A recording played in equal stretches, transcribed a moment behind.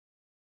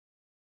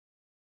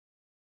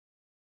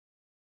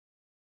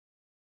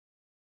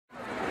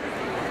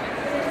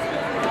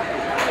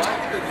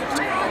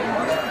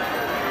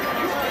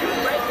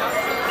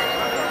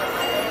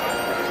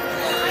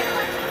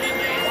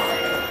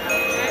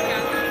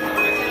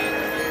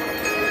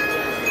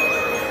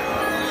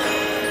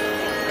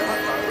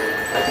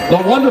The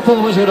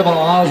Wonderful Wizard of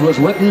Oz was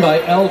written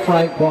by L.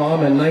 Frank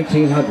Baum in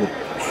 1900.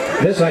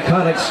 This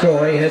iconic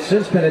story has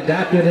since been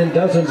adapted in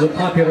dozens of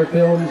popular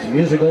films,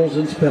 musicals,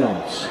 and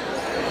spin-offs.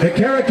 The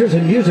characters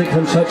and music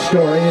from such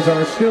stories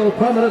are still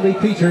prominently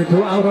featured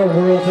throughout our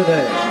world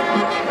today.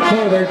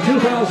 For their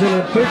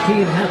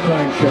 2013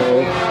 halftime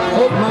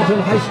show, Oak Mountain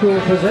High School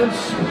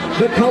presents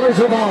The Colors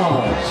of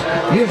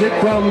Oz, music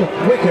from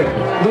Wicked,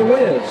 The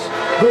Wiz,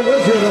 The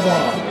Wizard of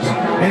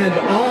Oz, and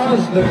Oz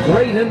the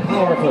Great and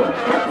Powerful.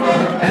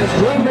 As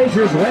drum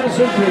majors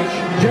Ransom Creech,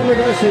 Jerry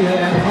Garcia,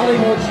 and Holly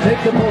Moats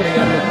take the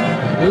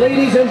podium,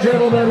 ladies and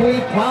gentlemen, we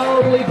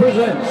proudly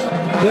present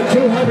the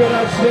 200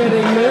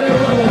 outstanding men and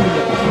women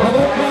of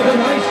Oak Mountain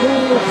High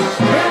School's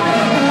Spirit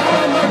of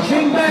Cahaba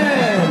Marching Band.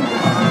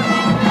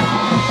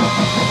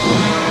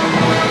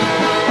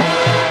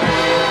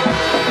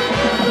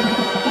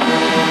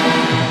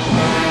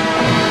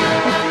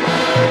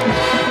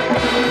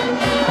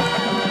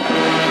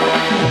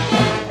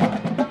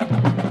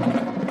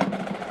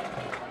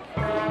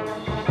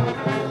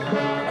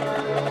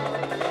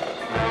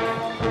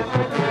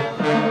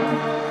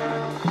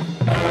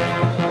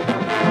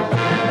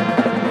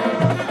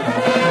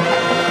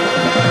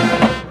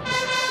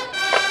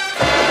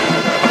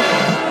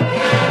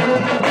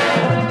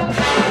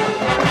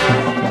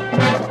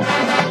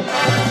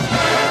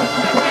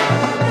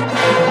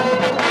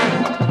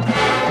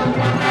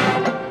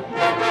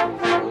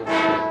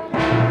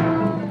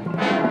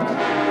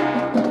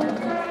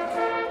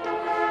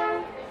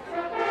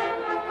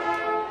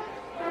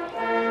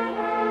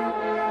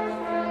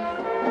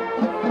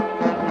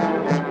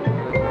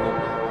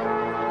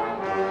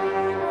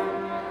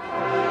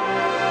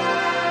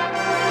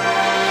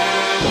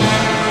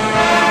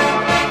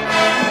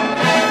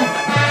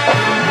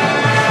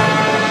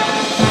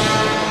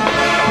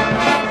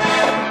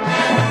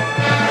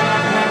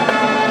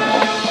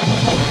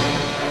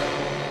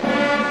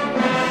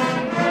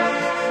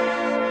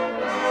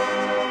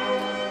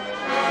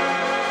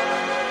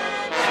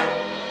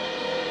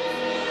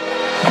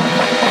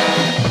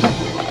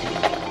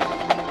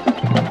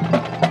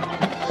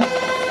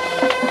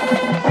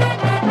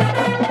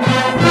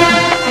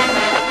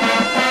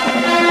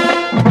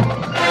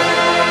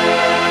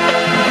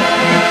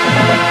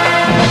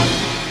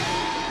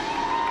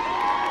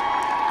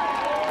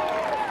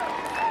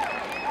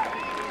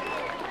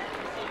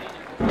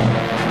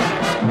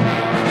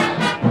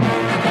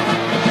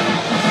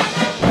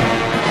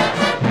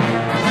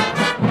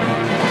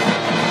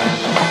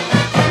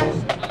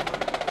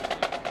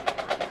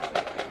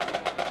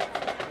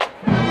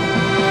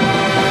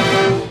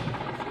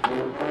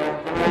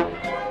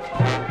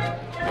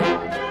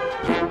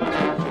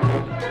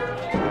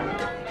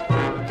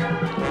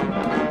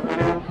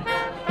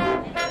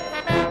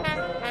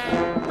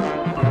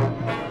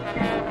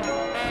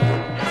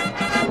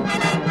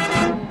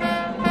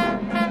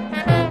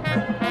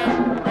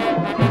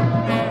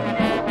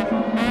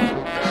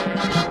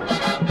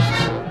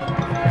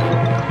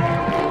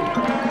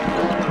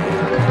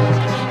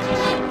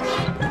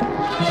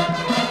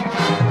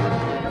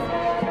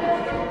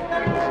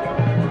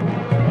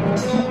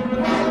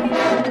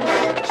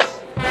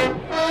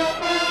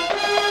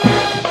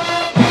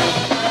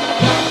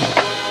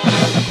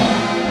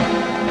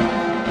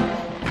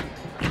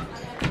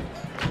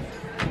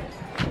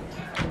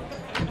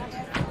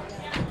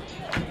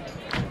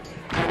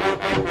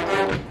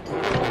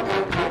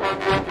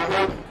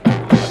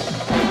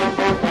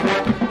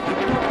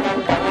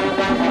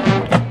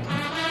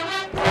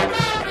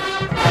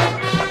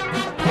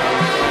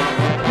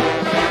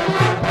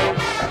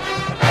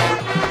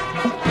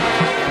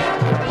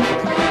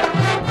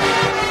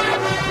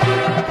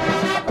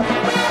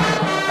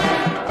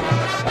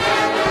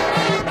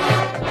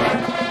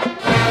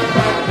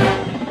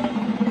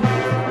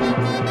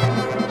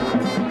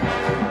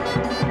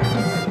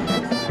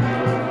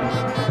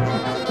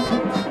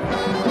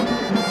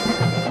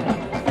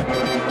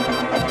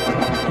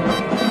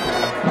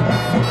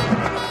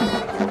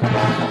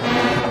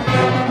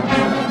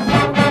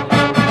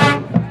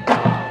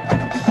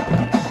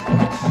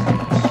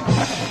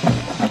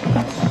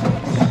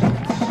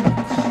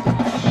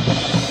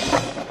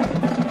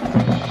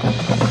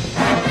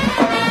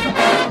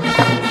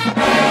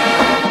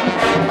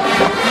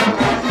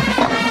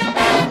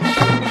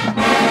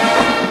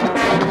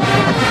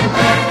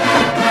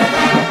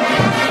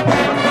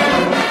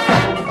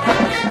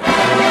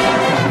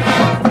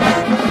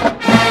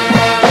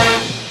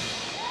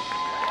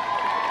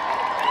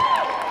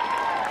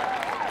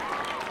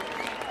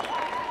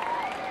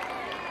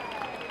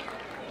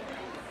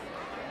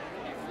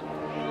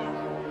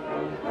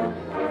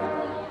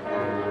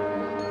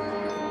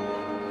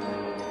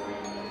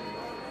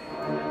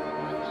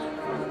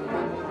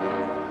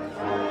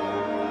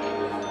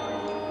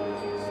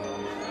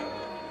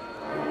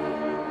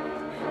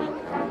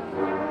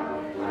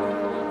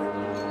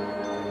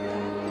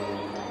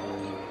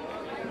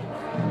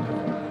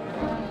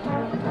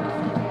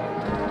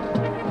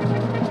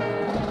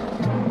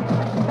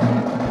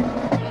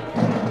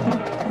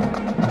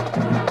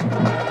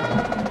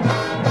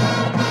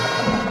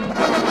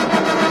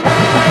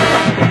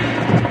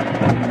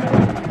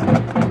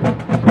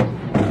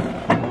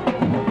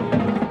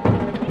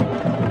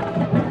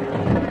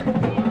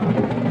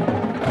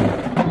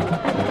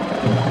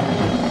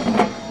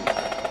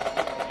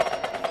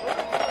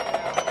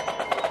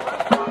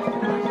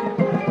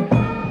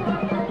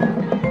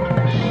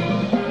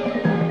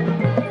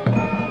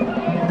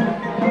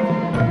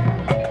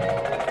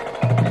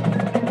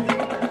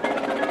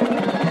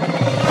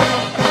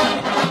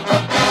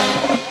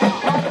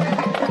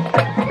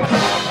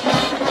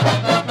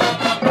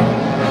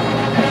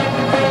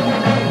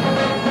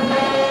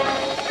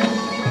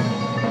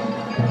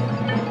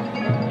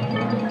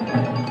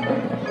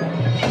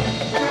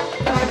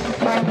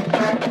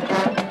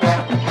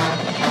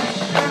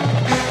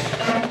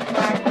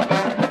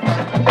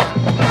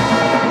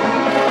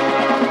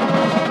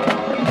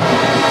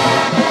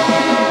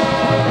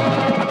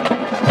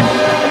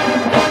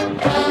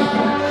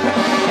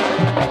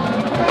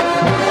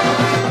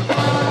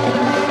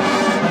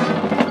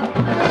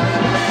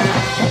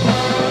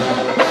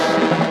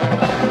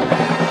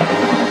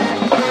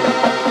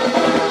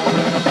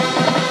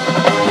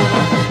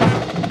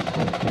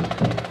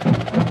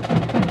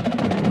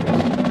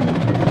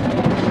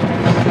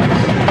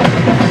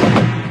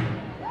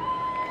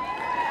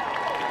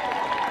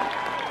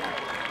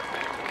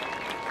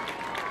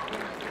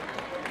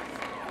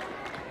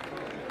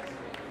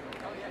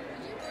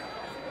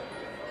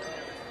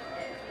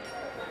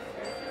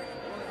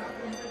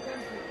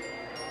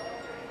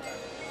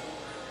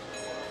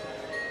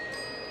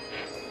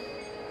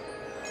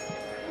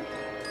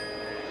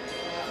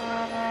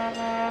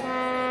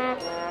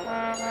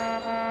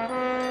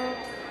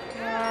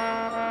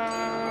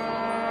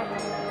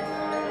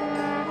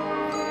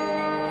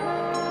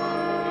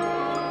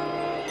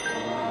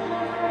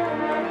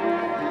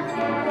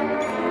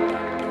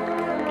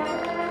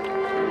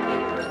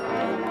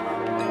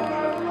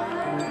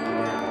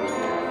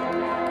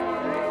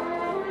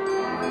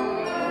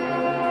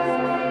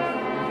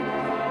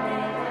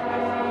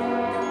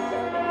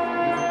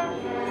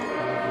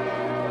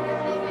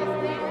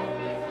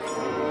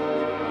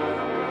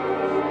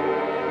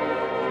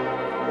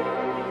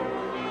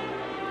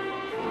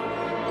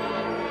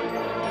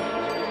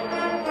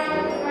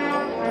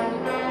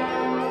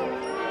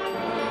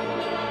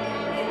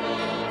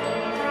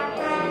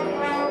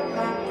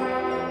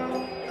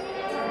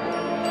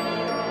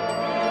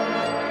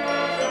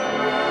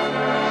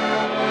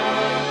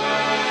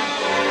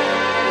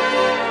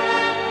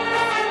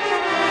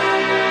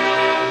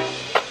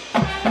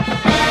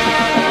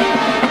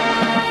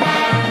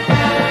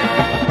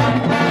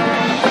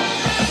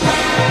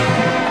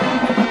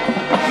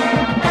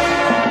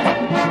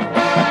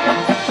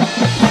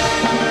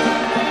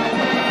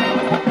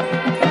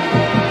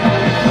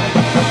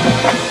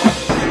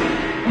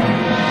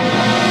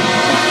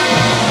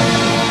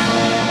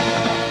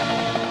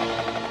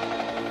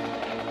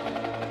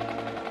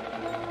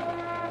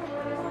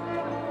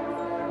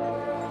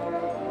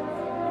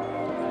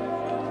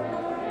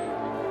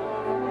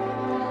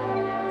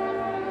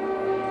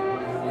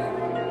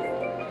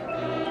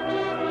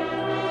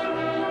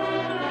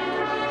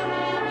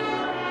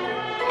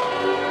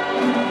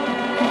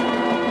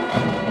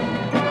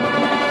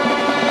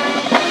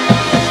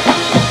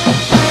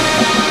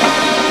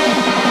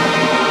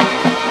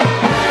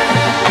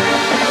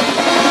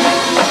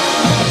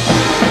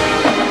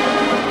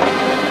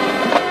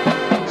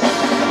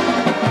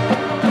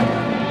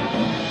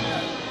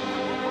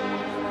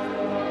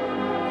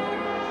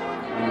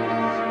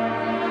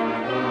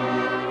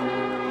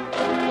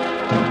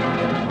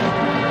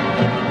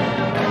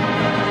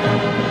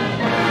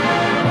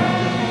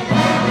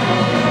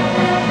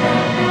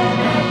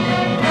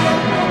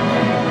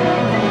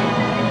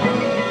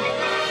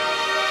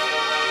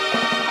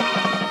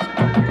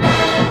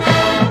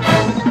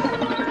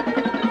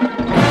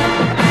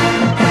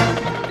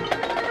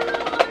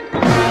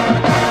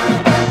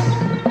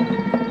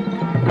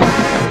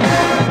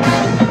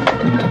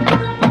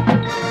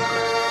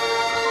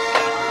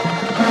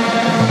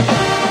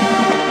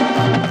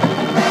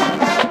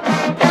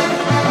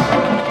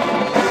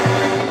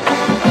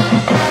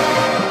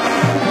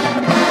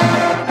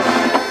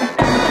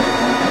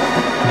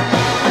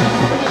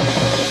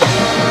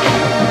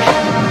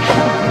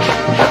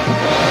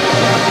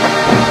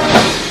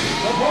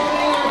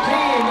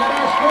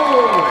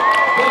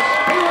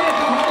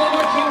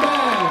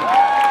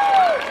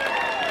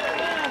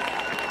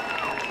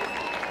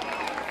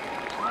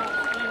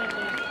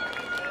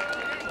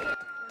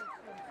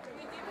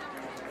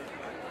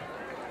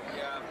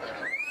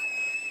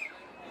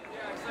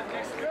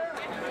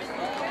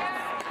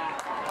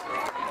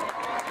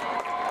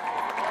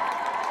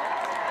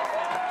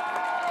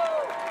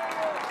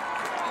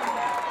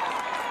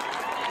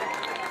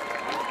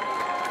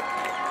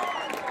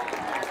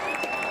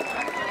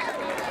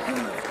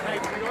 Hey,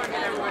 you want to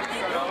get everyone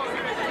set up?